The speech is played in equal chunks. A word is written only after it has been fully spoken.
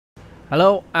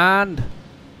Hello and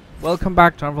welcome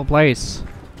back to Harmful Place.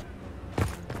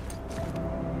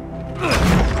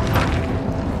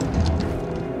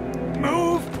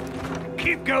 Move!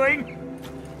 Keep going!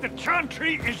 The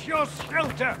Chantry is your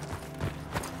shelter!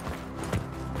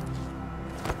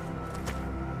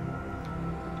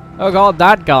 Oh god,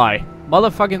 that guy.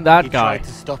 Motherfucking that guy. He tried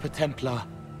to stop a Templar.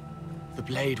 The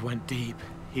blade went deep.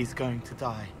 He's going to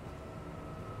die.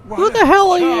 Who the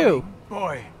hell are you?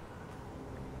 Boy.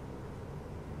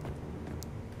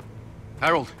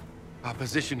 Harold, our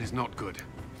position is not good.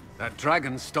 That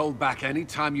dragon stole back any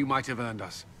time you might have earned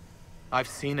us. I've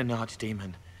seen an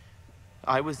archdemon.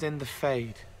 I was in the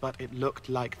Fade, but it looked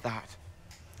like that.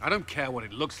 I don't care what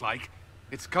it looks like.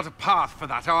 It's got a path for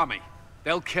that army.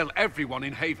 They'll kill everyone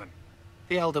in Haven.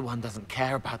 The Elder One doesn't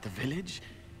care about the village.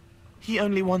 He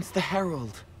only wants the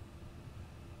Herald.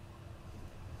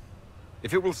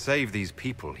 If it will save these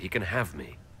people, he can have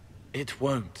me. It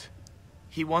won't.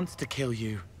 He wants to kill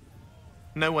you.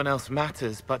 No one else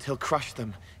matters, but he'll crush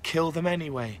them. Kill them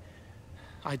anyway.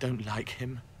 I don't like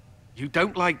him. You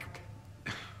don't like...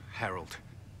 Harold,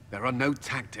 there are no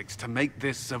tactics to make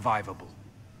this survivable.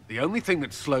 The only thing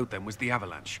that slowed them was the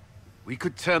avalanche. We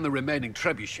could turn the remaining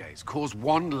trebuchets, cause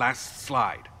one last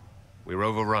slide. We're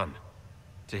overrun.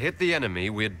 To hit the enemy,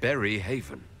 we'd bury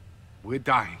Haven. We're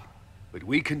dying, but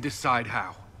we can decide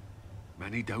how.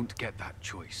 Many don't get that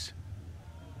choice.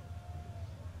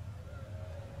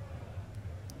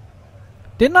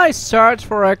 Didn't I search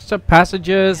for extra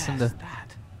passages? Yes,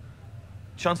 that.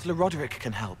 Chancellor Roderick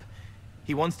can help.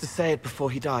 He wants to say it before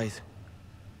he dies.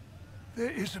 There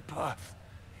is a path.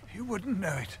 You wouldn't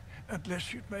know it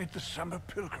unless you'd made the summer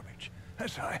pilgrimage,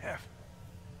 as I have.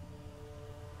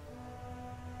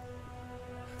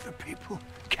 The people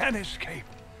can escape.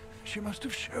 She must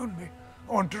have shown me.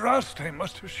 Or Andraste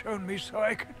must have shown me so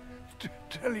I could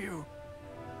tell you.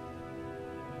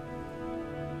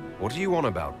 What are you on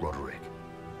about, Roderick?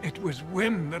 It was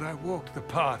whim that I walked the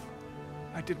path.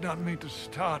 I did not mean to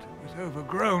start. It was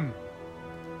overgrown.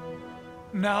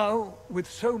 Now, with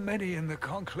so many in the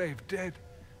Conclave dead,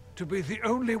 to be the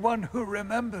only one who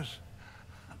remembers.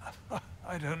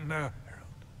 I don't know,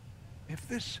 Harold. If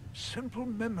this simple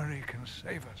memory can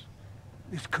save us,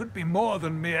 this could be more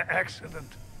than mere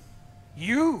accident.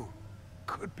 You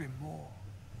could be more.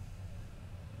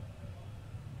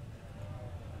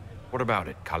 What about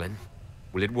it, Cullen?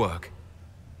 Will it work?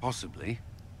 Possibly,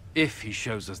 if he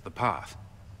shows us the path.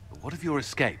 But what of your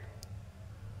escape?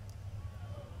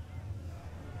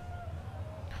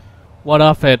 What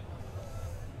of it?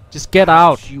 Just get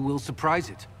out. You will surprise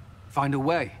it. Find a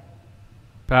way.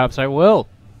 Perhaps I will.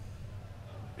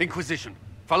 Inquisition,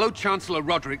 follow Chancellor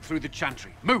Roderick through the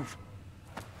Chantry. Move!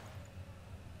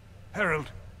 Harold,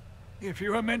 if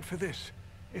you are meant for this,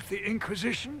 if the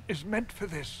Inquisition is meant for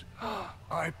this,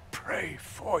 I pray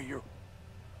for you.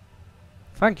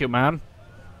 Thank you, man.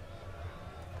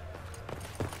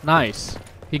 Nice.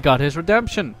 He got his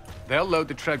redemption. They'll load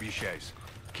the trebuchets.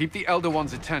 Keep the Elder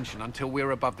One's attention until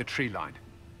we're above the tree line.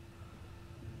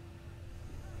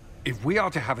 If we are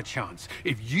to have a chance,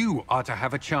 if you are to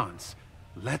have a chance,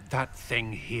 let that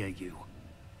thing hear you.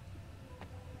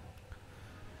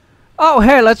 Oh,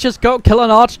 hey, let's just go kill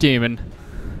an archdemon.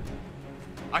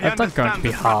 That's not going to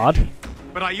be hard.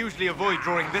 But I usually avoid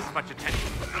drawing this much attention.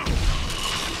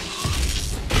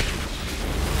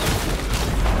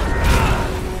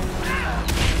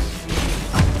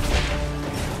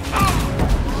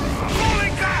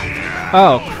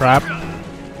 Oh, crap.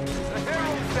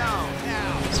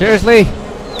 Seriously?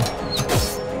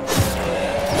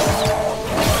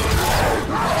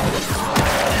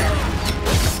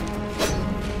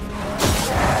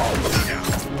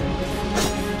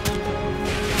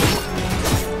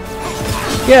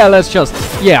 Yeah, let's just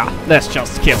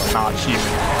kill an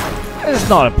archdemon. It's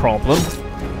not a problem.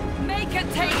 Make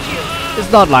it take you.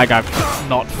 It's not like I've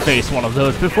not faced one of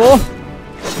those before.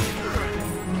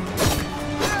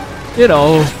 You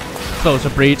know, close a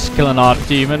breach, kill an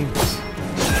archdemon,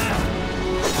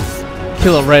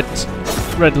 kill a red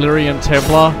Lyrian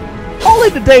Templar. All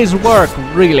in a day's work,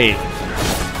 really.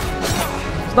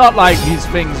 It's not like these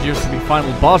things used to be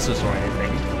final bosses or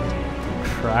anything.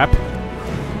 Crap.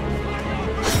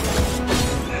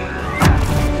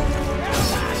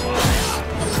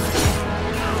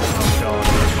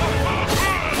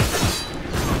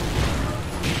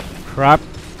 Crap.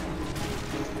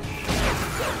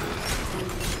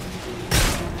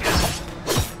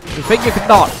 You think you could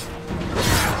not?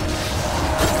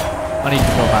 I need to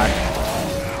go back.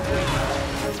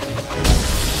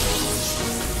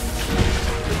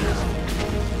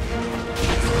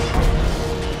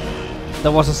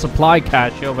 There was a supply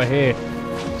cache over here.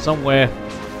 somewhere.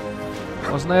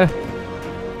 Wasn't there?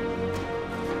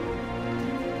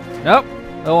 Nope,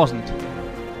 there wasn't.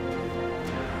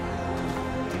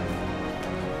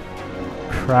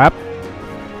 Crap.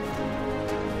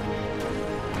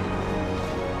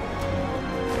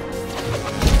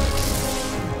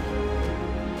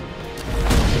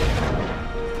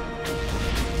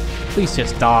 Please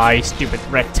just die, stupid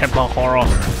Red Templar horror.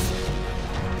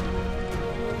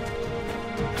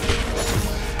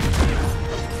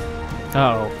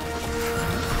 Uh-oh.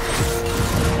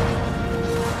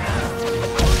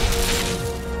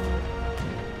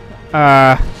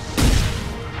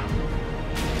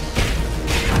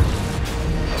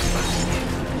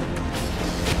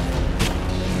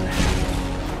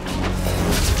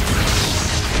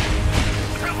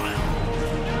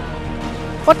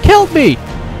 What killed me?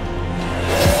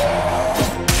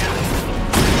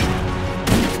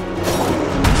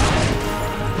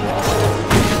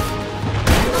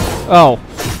 Oh.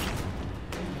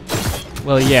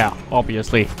 Well, yeah,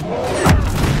 obviously.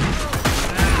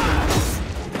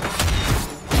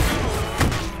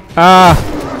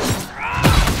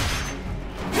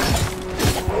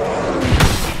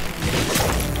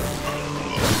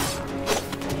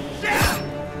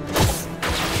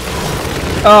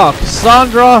 Oh,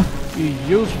 Cassandra, you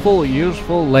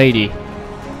useful lady.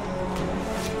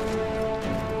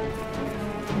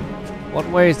 What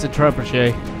way is the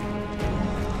trebuchet?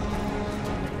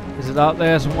 Is it out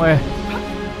there somewhere?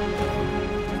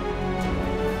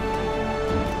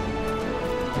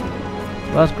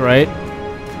 That's great.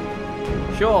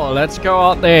 Sure, let's go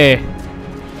out there.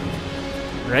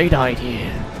 Great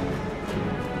idea.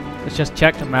 Let's just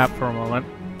check the map for a moment.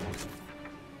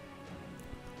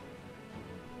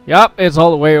 Yup, it's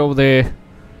all the way over there.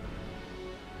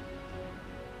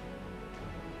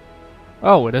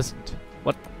 Oh, it isn't.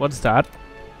 What's that?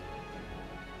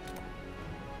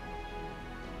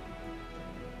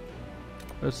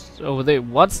 It's over there.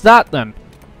 What's that then?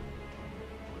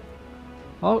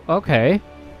 Oh, okay.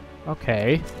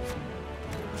 Okay.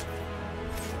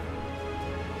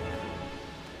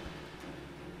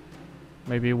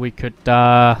 Maybe we could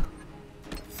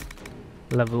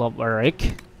level up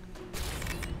Eric.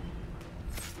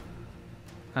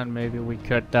 And maybe we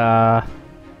could go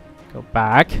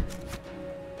back.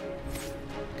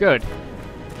 Good.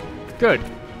 Good.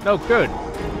 No, good.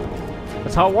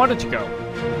 That's how I wanted to go.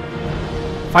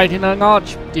 Fighting an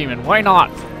archdemon, why not?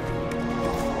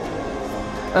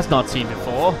 That's not seen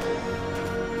before.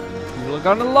 People are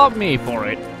gonna love me for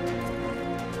it.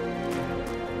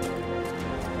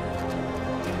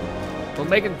 Will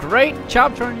make a great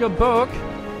chapter in your book.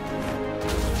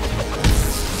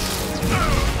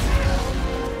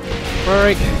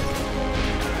 Frick.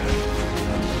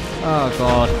 Oh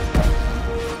god.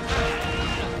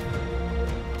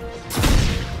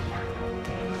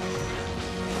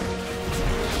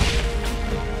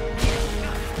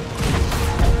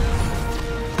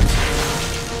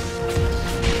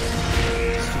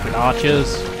 Stupid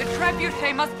archers. The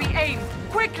trebuchet must be aimed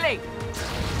quickly.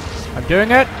 I'm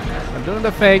doing it. I'm doing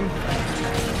the thing.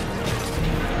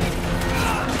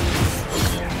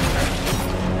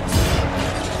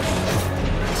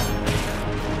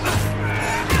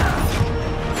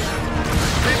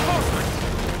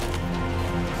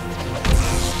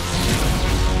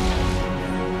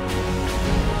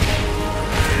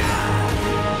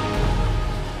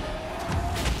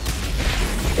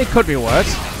 It could be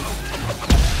worse.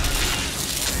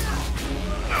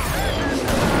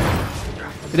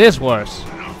 It is worse.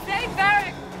 Save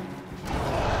Varric.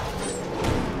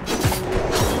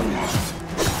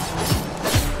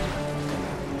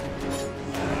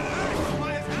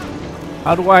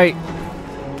 How do I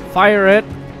fire it?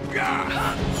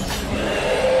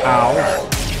 Ow.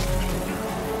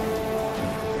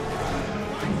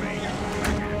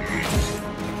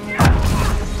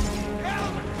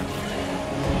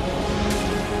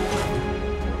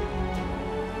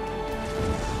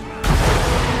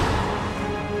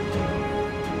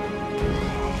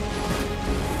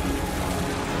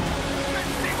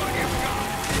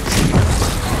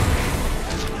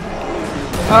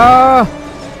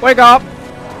 Wake up!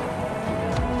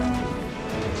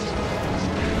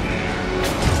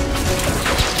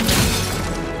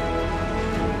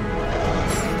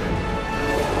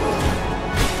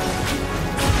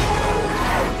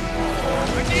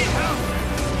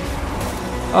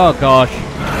 Oh gosh.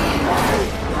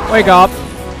 Wake up!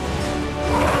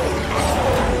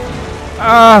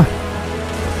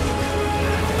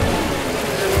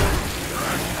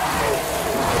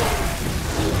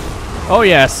 Oh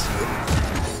yes.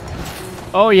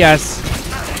 Oh yes.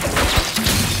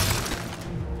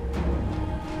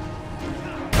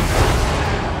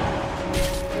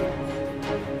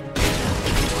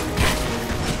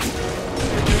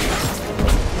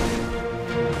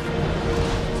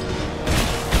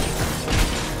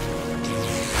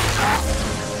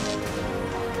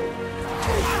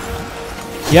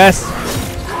 Yes!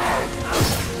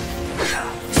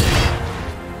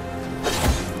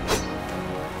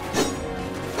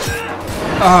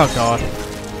 Oh god.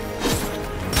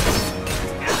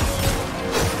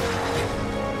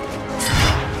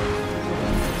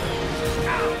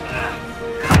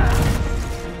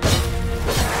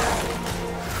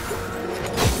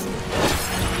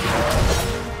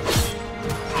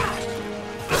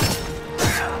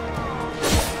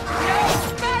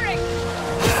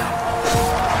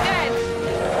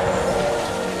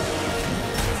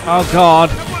 Oh god.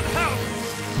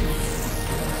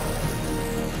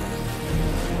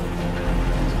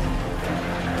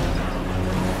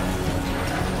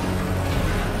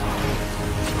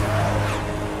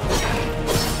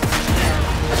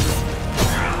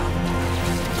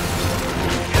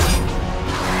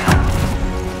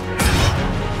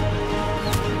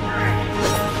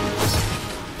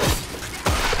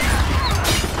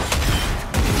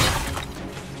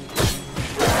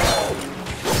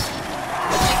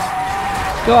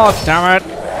 God damn it.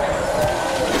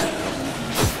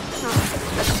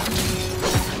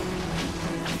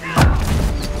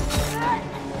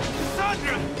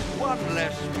 One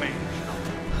less man.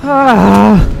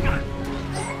 Ah.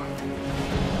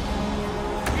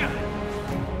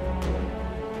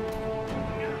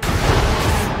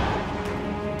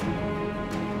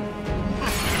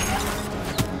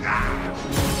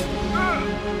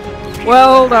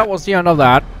 Well, that was the end of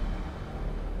that.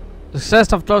 The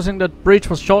success of closing the breach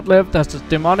was short-lived as the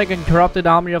demonic and corrupted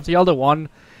army of the Elder One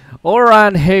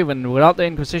overran Haven. Without the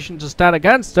Inquisition to stand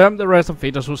against them, the rest of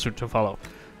Thetis was soon to follow.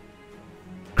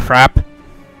 Crap.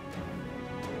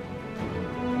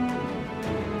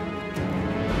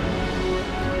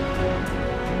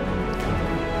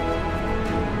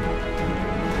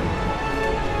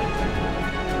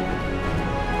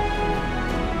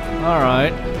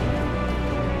 Alright.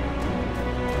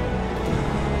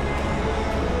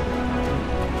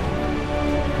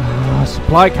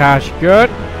 Supply cache, good.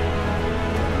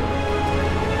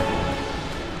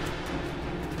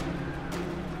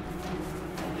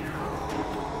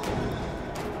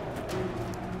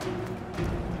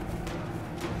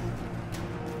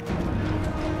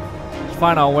 Let's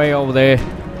find our way over there.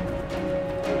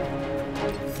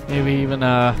 Maybe even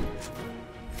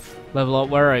level up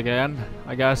where again,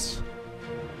 I guess.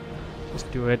 Let's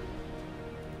do it.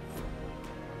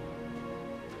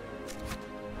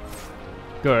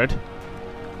 Good.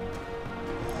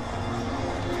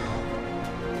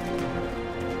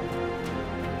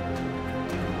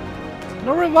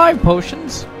 No revive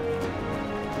potions.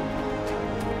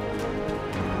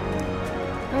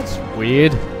 That's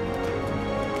weird.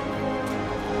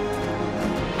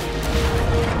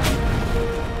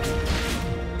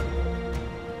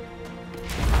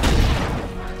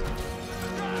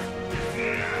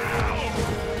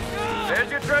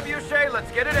 There's your trebuchet.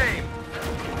 Let's get it aimed.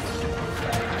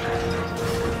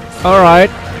 All right.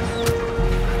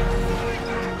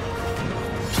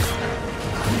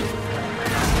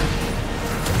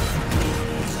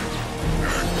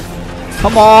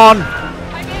 Come on!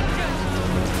 I'm injured.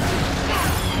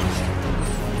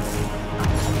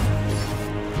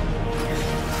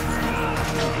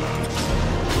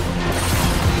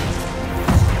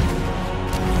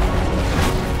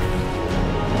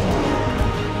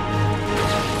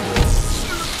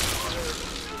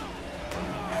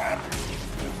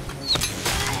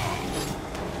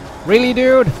 Really,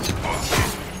 dude?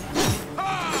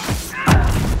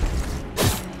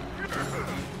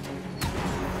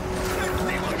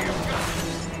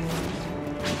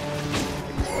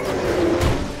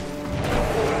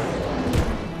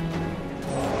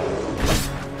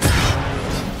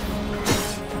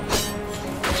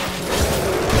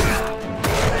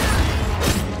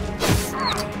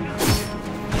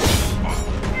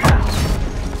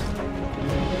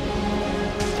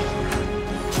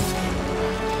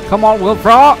 Come on,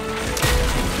 Wilfra!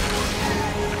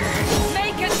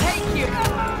 Make it take you.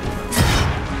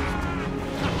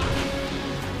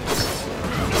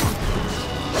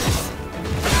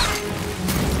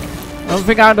 I don't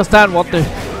think I understand what the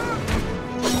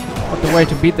way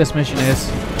to beat this mission is.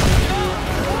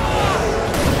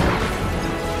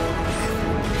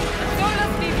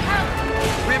 Solas need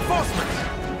help. Reinforcements.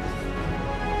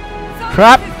 Solas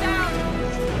Crap. is down.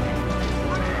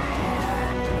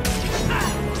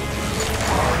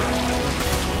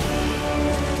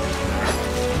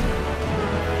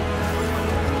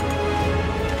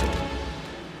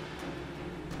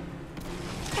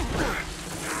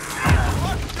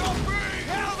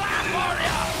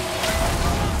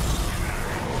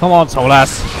 Come on,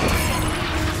 Solas.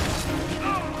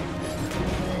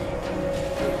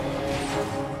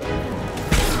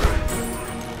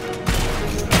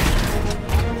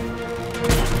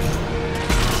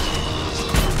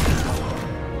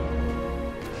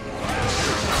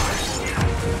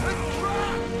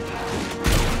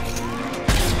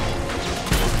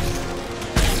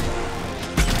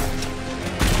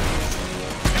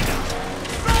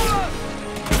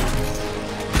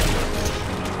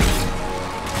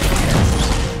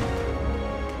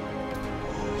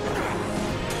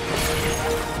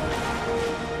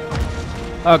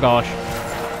 Oh gosh.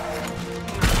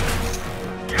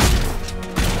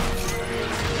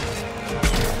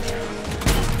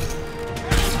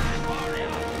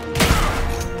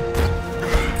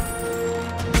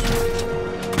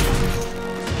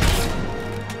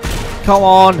 Come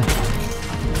on.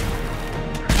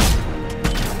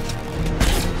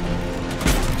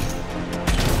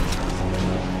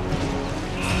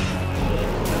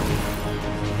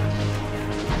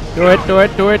 Do it, do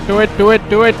it, do it, do it, do it,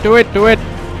 do it, do it, do it.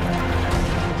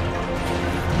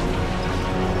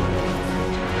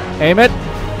 Aim it.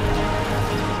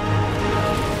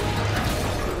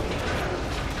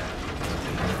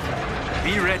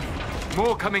 Be ready.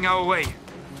 More coming our way.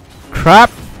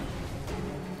 Crap.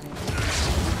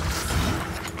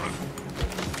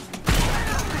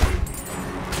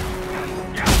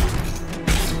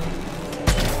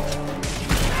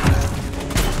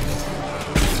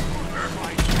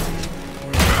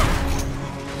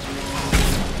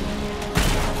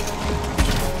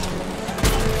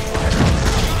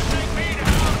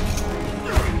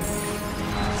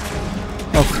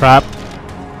 Oh crap.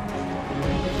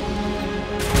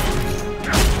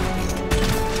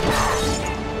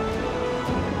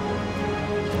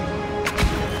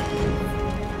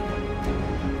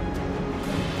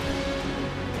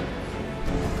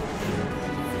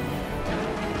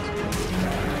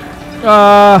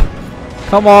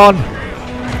 Come on.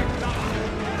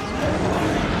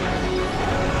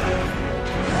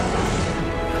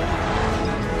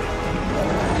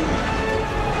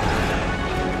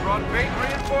 Brought great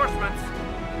reinforcements.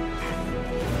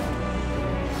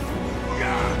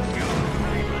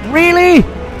 Really?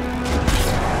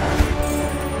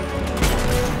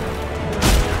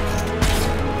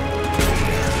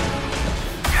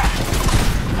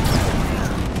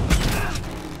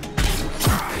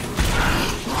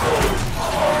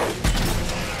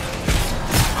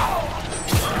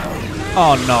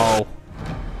 Oh no.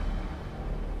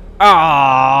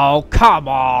 Oh, come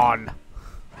on.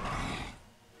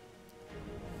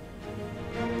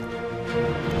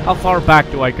 How far back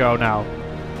do I go now?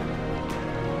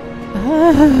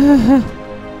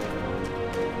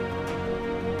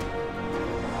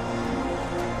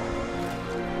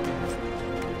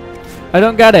 I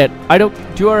don't get it. I don't.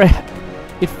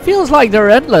 It feels like they're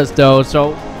endless though,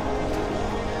 so.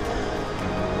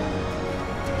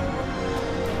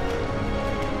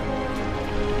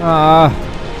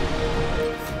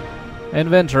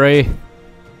 Inventory.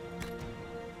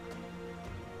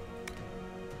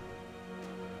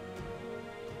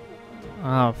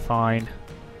 Ah, fine.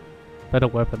 Better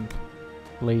weapon,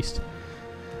 at least.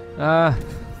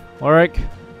 Warwick.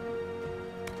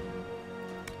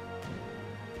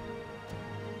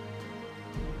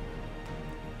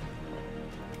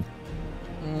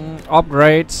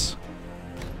 Upgrades.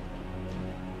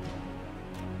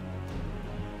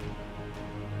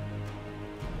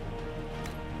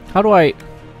 How do I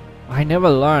never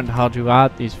learned how to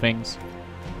add these things.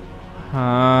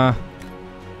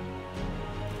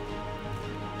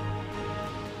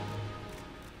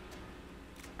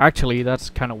 Actually, that's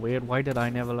kind of weird. Why did I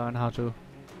never learn how to?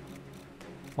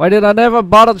 Why did I never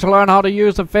bother to learn how to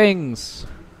use the things?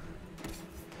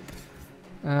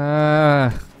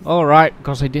 Alright,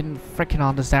 because I didn't freaking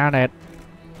understand it.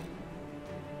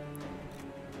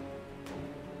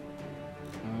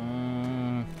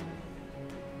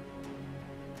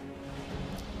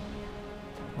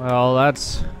 Well,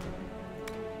 that's...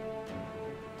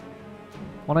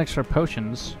 1 extra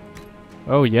potions.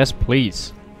 Oh, yes,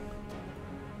 please.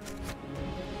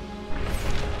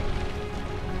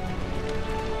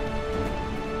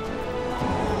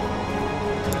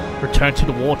 Return to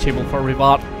the war table for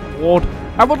reward.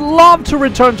 I would love to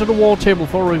return to the war table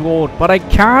for reward, but I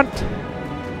can't.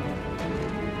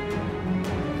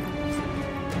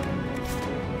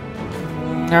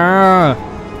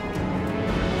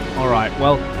 Alright,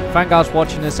 well, thank you guys for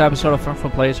watching this episode of Fun for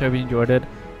Players. Hope you enjoyed it.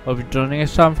 Hope you're joining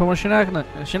next time for more shenanigans.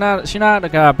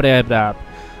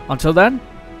 Until then,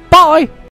 bye!